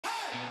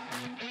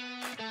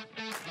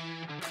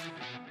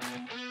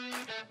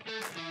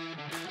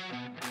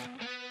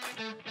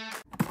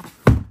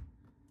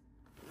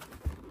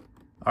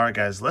All right,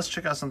 guys, let's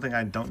check out something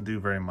I don't do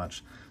very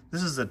much.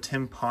 This is a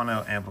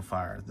Timpano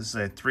amplifier. This is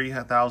a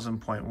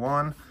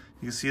 3000.1. You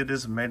can see it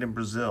is made in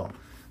Brazil.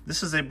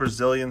 This is a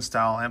Brazilian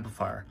style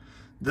amplifier.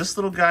 This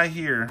little guy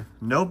here,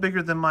 no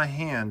bigger than my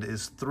hand,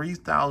 is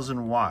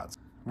 3000 watts.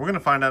 We're gonna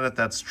find out if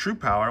that's true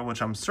power,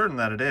 which I'm certain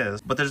that it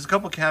is, but there's a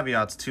couple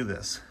caveats to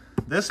this.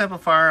 This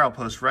amplifier, I'll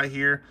post right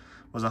here,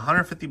 was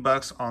 150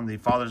 bucks on the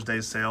Father's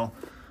Day sale.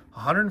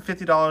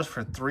 $150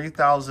 for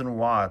 3000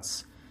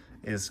 watts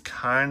is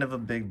kind of a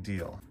big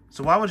deal.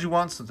 So why would you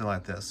want something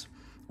like this?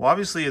 Well,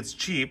 obviously it's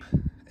cheap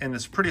and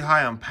it's pretty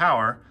high on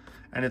power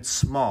and it's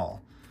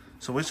small.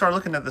 So we start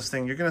looking at this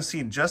thing, you're gonna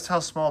see just how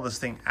small this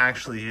thing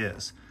actually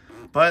is.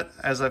 But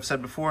as I've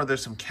said before,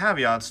 there's some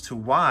caveats to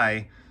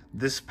why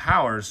this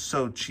power is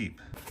so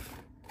cheap.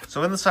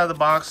 So in the side of the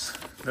box,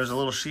 there's a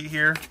little sheet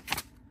here.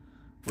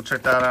 We'll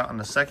check that out in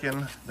a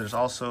second. There's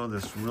also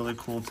this really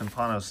cool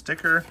Timpano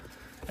sticker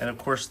and of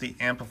course the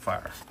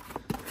amplifier.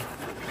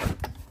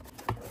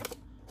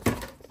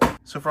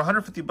 So for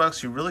 150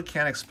 bucks, you really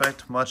can't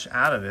expect much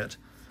out of it,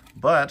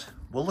 but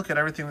we'll look at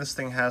everything this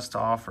thing has to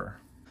offer.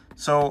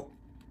 So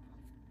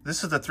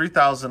this is the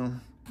 3000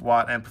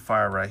 watt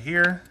amplifier right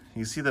here.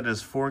 You see that it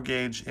is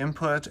 4-gauge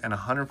input and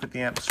 150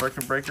 amp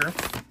circuit breaker.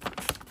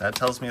 That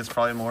tells me it's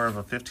probably more of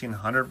a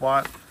 1500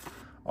 watt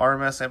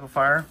RMS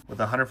amplifier with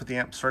a 150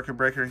 amp circuit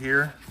breaker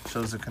here. It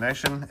shows the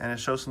connection and it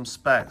shows some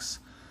specs.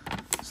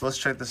 So let's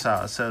check this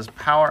out. It says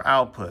power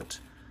output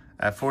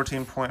at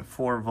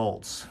 14.4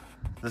 volts.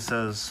 This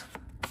says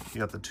you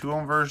got the 2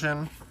 ohm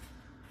version,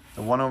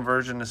 the 1 ohm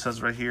version, it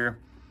says right here,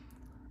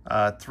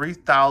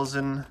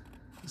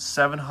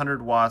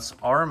 3700 watts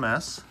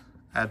RMS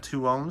at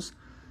 2 ohms,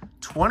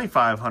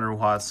 2500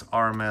 watts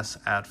RMS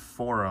at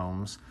 4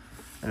 ohms,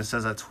 and it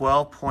says at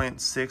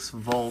 12.6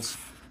 volts,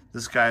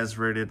 this guy is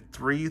rated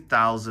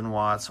 3000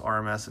 watts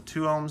RMS at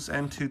 2 ohms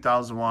and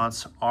 2000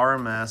 watts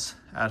RMS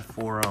at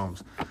 4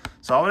 ohms.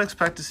 So I would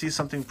expect to see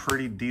something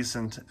pretty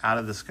decent out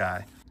of this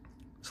guy.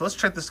 So let's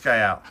check this guy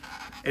out.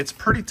 It's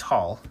pretty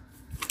tall,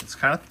 it's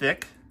kind of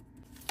thick,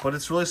 but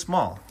it's really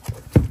small.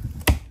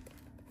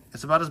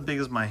 It's about as big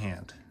as my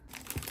hand.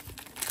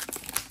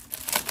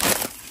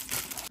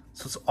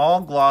 So it's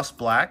all gloss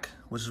black,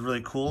 which is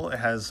really cool. It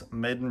has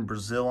made in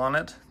Brazil on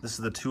it. This is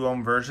the 2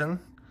 ohm version.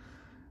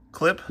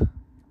 Clip,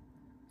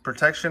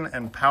 protection,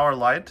 and power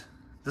light.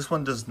 This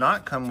one does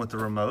not come with the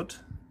remote.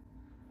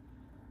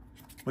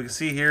 We can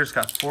see here it's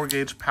got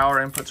 4-gauge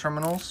power input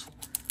terminals.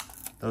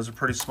 Those are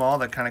pretty small,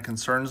 that kind of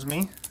concerns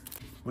me.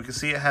 We can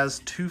see it has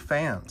 2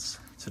 fans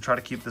to try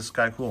to keep this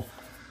guy cool.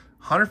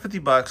 150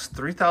 bucks,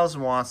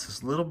 3000 watts,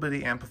 this little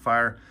bitty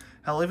amplifier.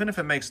 Hell, even if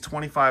it makes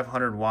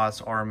 2500 watts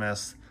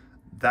RMS,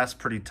 that's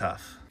pretty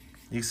tough.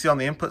 You can see on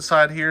the input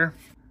side here,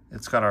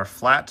 it's got our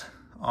flat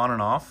on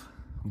and off,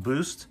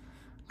 boost,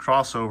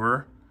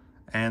 crossover,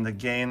 and the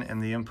gain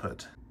and the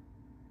input.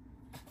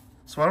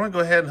 So why don't we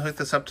go ahead and hook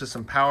this up to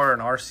some power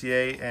and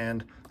RCA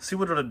and see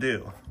what it'll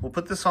do. We'll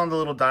put this on the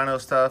little dyno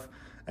stuff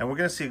and we're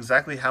gonna see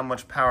exactly how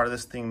much power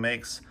this thing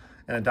makes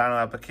in a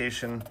dyno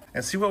application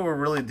and see what we're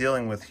really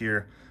dealing with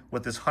here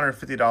with this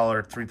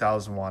 $150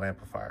 3000 watt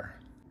amplifier.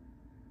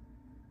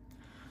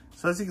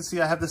 So as you can see,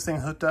 I have this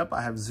thing hooked up.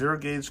 I have 0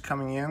 gauge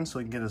coming in so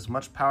we can get as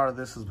much power of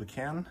this as we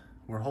can.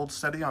 We're hold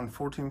steady on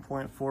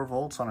 14.4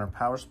 volts on our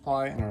power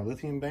supply and our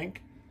lithium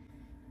bank.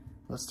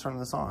 Let's turn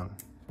this on.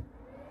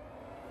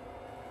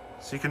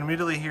 So you can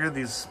immediately hear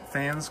these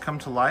fans come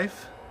to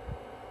life.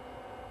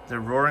 They're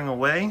roaring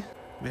away.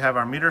 We have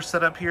our meter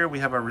set up here. We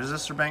have our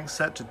resistor bank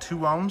set to 2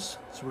 ohms.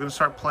 So we're gonna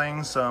start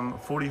playing some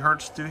 40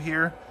 hertz through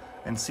here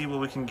and see what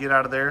we can get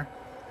out of there.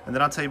 And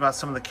then I'll tell you about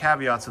some of the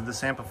caveats of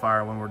this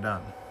amplifier when we're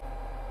done.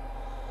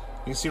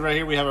 You can see right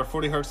here we have our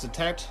 40 hertz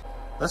detect.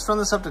 Let's run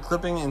this up to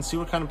clipping and see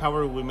what kind of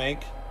power we make.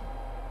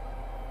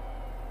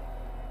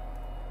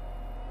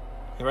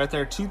 Okay, right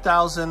there,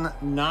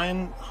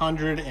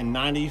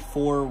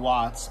 2,994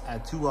 watts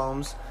at 2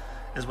 ohms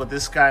is what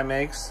this guy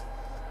makes.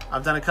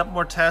 I've done a couple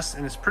more tests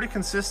and it's pretty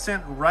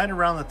consistent right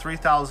around the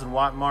 3000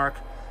 watt mark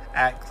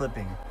at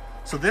clipping.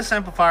 So this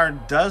amplifier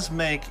does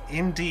make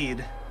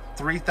indeed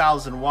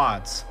 3000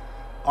 watts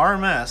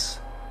RMS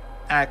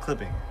at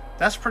clipping.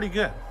 That's pretty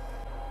good.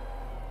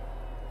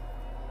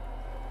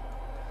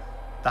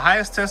 The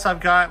highest test I've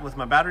got with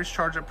my batteries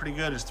charged up pretty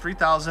good is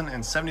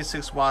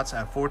 3076 watts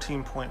at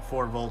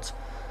 14.4 volts.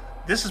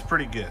 This is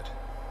pretty good.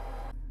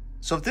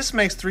 So if this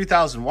makes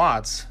 3000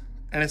 watts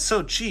and it's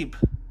so cheap,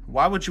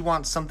 why would you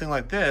want something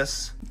like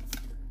this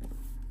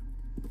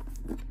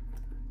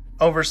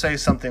over, say,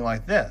 something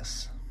like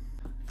this?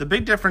 The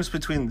big difference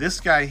between this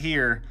guy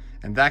here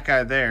and that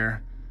guy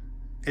there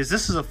is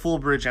this is a full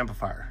bridge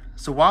amplifier.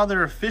 So while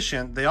they're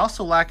efficient, they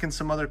also lack in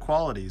some other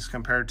qualities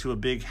compared to a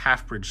big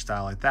half bridge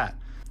style like that.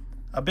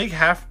 A big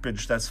half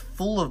bridge that's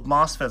full of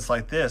MOSFETs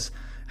like this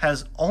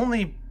has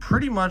only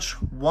pretty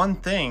much one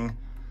thing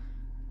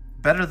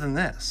better than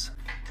this.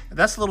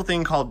 That's a little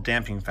thing called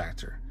damping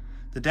factor.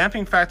 The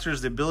damping factor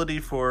is the ability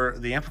for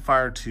the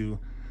amplifier to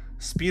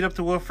speed up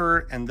the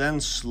woofer and then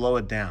slow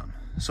it down.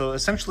 So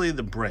essentially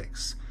the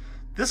brakes.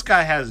 This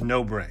guy has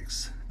no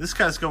brakes. This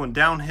guy's going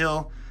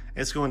downhill,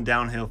 it's going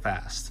downhill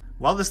fast.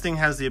 While this thing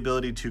has the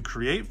ability to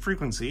create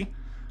frequency,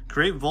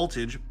 create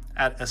voltage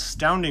at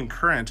astounding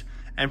current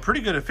and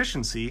pretty good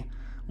efficiency,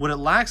 what it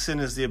lacks in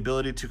is the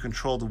ability to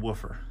control the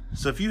woofer.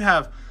 So if you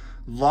have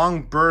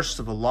long bursts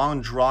of a long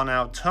drawn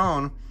out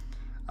tone,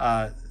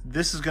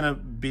 this is gonna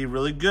be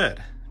really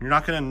good. You're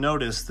not gonna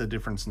notice the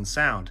difference in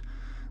sound.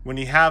 When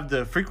you have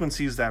the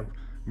frequencies that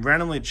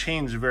randomly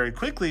change very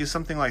quickly,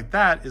 something like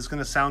that is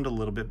gonna sound a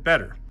little bit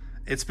better.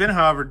 It's been,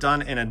 however,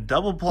 done in a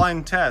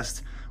double-blind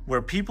test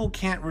where people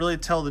can't really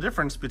tell the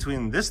difference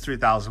between this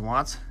 3000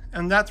 watts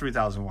and that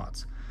 3000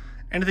 watts.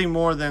 Anything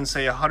more than,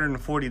 say,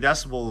 140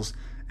 decibels,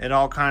 it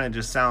all kind of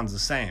just sounds the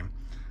same.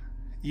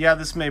 Yeah,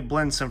 this may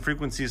blend some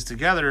frequencies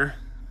together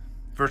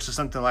versus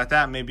something like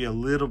that, maybe a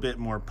little bit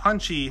more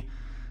punchy.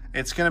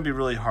 It's gonna be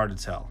really hard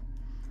to tell.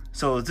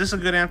 So is this a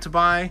good amp to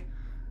buy?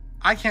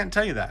 I can't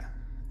tell you that.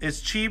 It's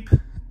cheap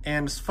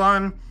and it's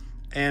fun,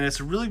 and it's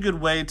a really good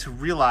way to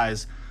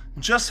realize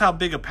just how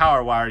big a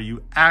power wire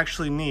you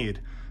actually need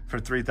for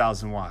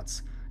 3000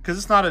 watts. Because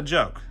it's not a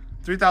joke.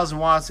 3000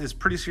 watts is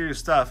pretty serious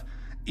stuff,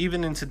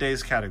 even in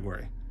today's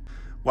category.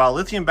 While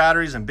lithium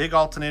batteries and big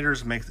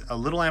alternators make a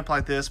little amp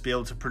like this be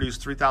able to produce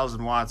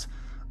 3000 watts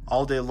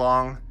all day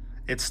long,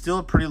 it's still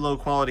a pretty low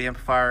quality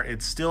amplifier.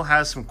 It still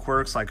has some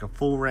quirks like a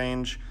full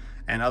range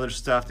and other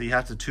stuff that you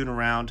have to tune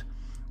around.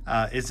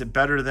 Is it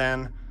better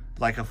than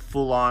like a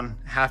full-on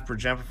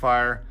half-bridge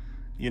amplifier?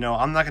 You know,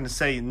 I'm not going to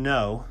say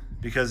no,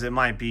 because it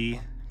might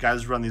be.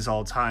 Guys run these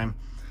all the time.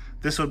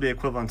 This would be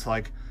equivalent to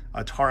like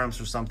a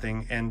Taramps or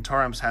something, and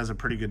Taramps has a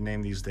pretty good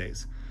name these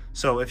days.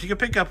 So if you could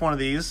pick up one of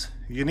these,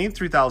 you need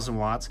 3000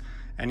 watts,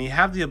 and you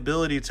have the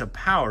ability to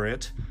power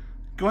it,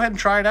 go ahead and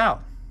try it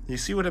out. You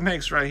see what it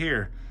makes right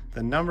here.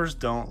 The numbers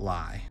don't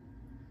lie.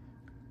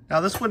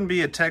 Now this wouldn't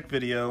be a tech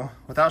video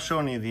without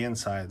showing you the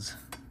insides.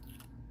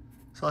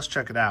 So let's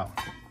check it out.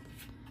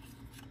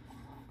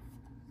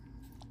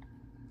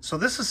 So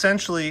this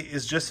essentially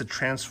is just a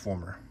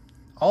transformer.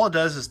 All it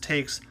does is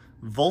takes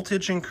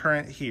voltage and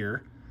current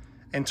here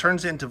and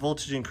turns it into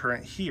voltage and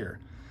current here.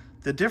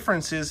 The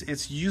difference is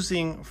it's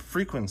using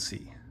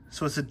frequency.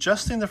 So it's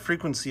adjusting the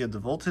frequency of the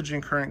voltage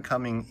and current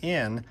coming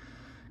in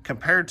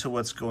compared to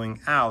what's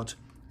going out,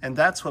 and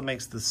that's what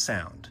makes the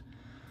sound.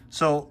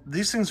 So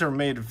these things are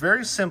made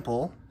very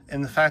simple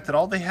in the fact that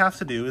all they have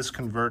to do is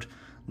convert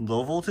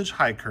low voltage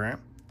high current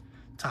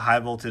to high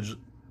voltage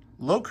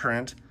low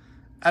current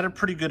at a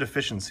pretty good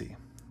efficiency.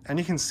 And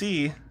you can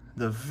see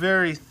the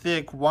very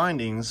thick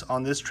windings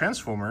on this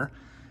transformer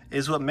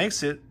is what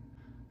makes it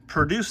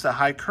produce the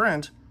high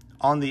current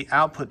on the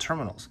output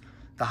terminals.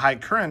 The high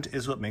current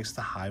is what makes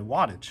the high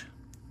wattage.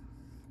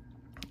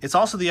 It's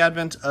also the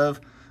advent of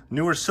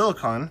newer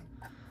silicon,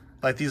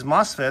 like these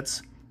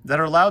MOSFETs, that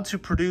are allowed to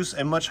produce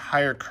a much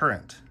higher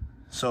current.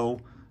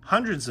 So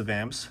hundreds of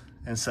amps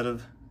instead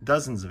of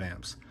dozens of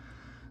amps.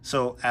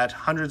 So at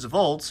hundreds of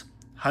volts,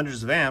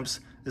 hundreds of amps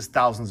is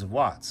thousands of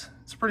watts.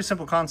 It's a pretty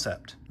simple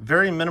concept.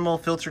 Very minimal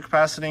filter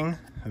capaciting,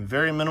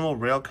 very minimal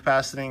rail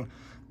capaciting.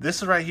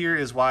 This right here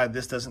is why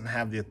this doesn't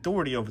have the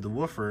authority over the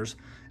woofers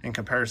in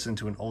comparison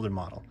to an older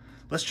model.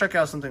 Let's check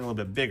out something a little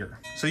bit bigger.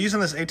 So using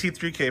this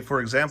AT3K,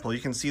 for example, you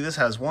can see this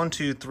has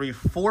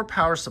 4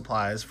 power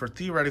supplies for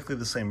theoretically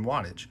the same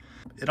wattage.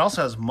 It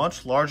also has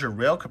much larger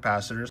rail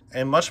capacitors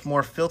and much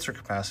more filter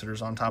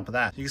capacitors on top of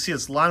that. You can see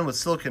it's lined with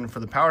silicon for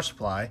the power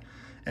supply,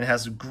 and it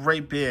has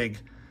great big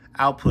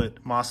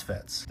output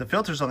MOSFETs. The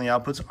filters on the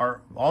outputs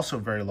are also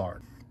very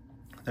large.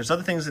 There's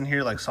other things in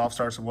here like soft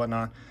starts and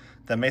whatnot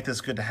that make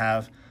this good to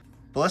have.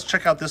 But let's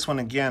check out this one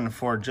again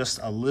for just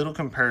a little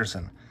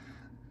comparison.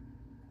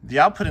 The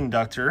output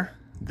inductor,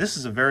 this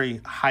is a very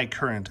high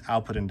current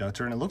output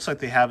inductor, and it looks like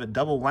they have it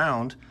double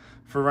wound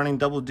for running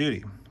double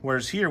duty.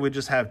 Whereas here we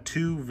just have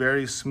 2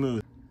 very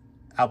smooth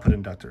output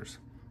inductors.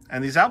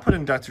 And these output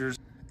inductors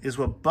is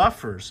what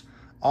buffers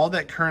all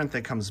that current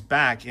that comes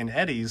back in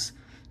eddies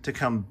to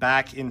come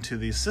back into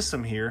the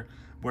system here,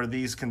 where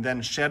these can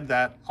then shed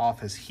that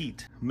off as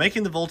heat.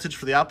 Making the voltage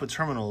for the output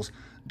terminals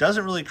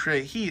doesn't really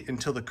create heat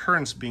until the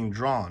current's being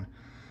drawn.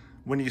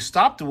 When you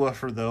stop the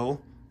woofer though,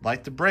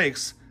 like the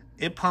brakes,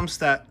 it pumps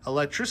that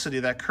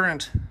electricity, that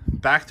current,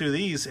 back through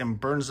these and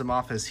burns them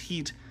off as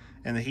heat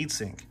in the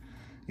heatsink.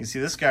 You see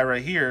this guy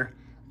right here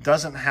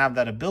doesn't have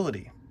that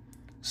ability.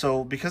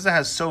 So because it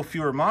has so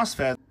fewer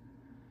MOSFETs,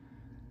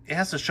 it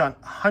has to shunt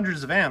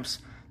hundreds of amps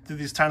through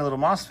these tiny little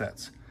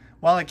MOSFETs.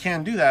 While it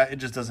can do that, it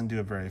just doesn't do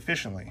it very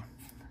efficiently.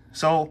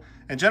 So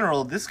in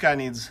general, this guy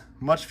needs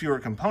much fewer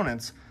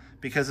components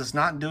because it's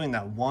not doing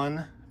that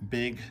one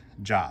big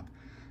job.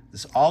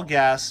 This is all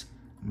gas,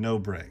 no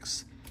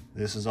brakes.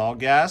 This is all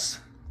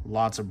gas,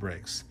 lots of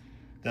brakes.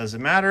 Does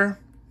it matter?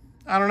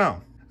 I don't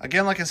know.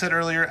 Again, like I said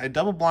earlier, a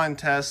double-blind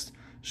test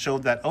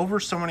showed that over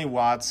so many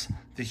watts,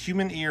 the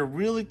human ear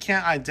really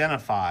can't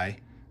identify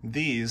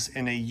these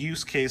in a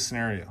use case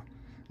scenario.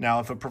 Now,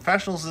 if a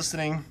professional is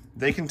listening,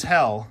 they can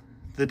tell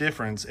the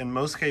difference in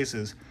most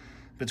cases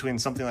between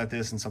something like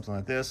this and something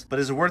like this. But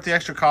is it worth the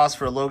extra cost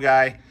for a low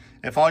guy?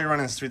 If all you're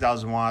running is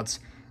 3000 watts,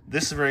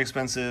 this is very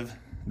expensive.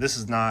 This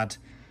is not.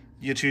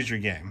 You choose your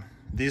game.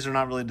 These are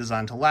not really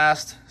designed to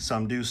last.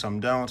 Some do, some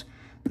don't.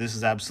 This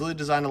is absolutely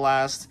designed to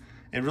last.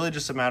 It's really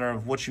just a matter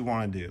of what you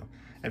want to do.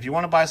 If you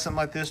want to buy something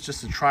like this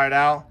just to try it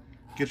out,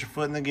 get your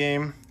foot in the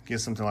game, get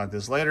something like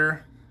this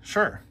later,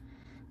 sure.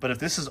 But if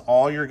this is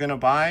all you're going to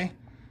buy,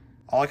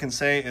 all I can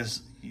say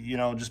is, you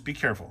know, just be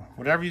careful.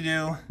 Whatever you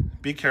do,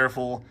 be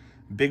careful.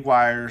 Big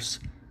wires,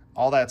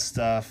 all that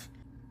stuff.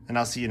 And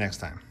I'll see you next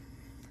time.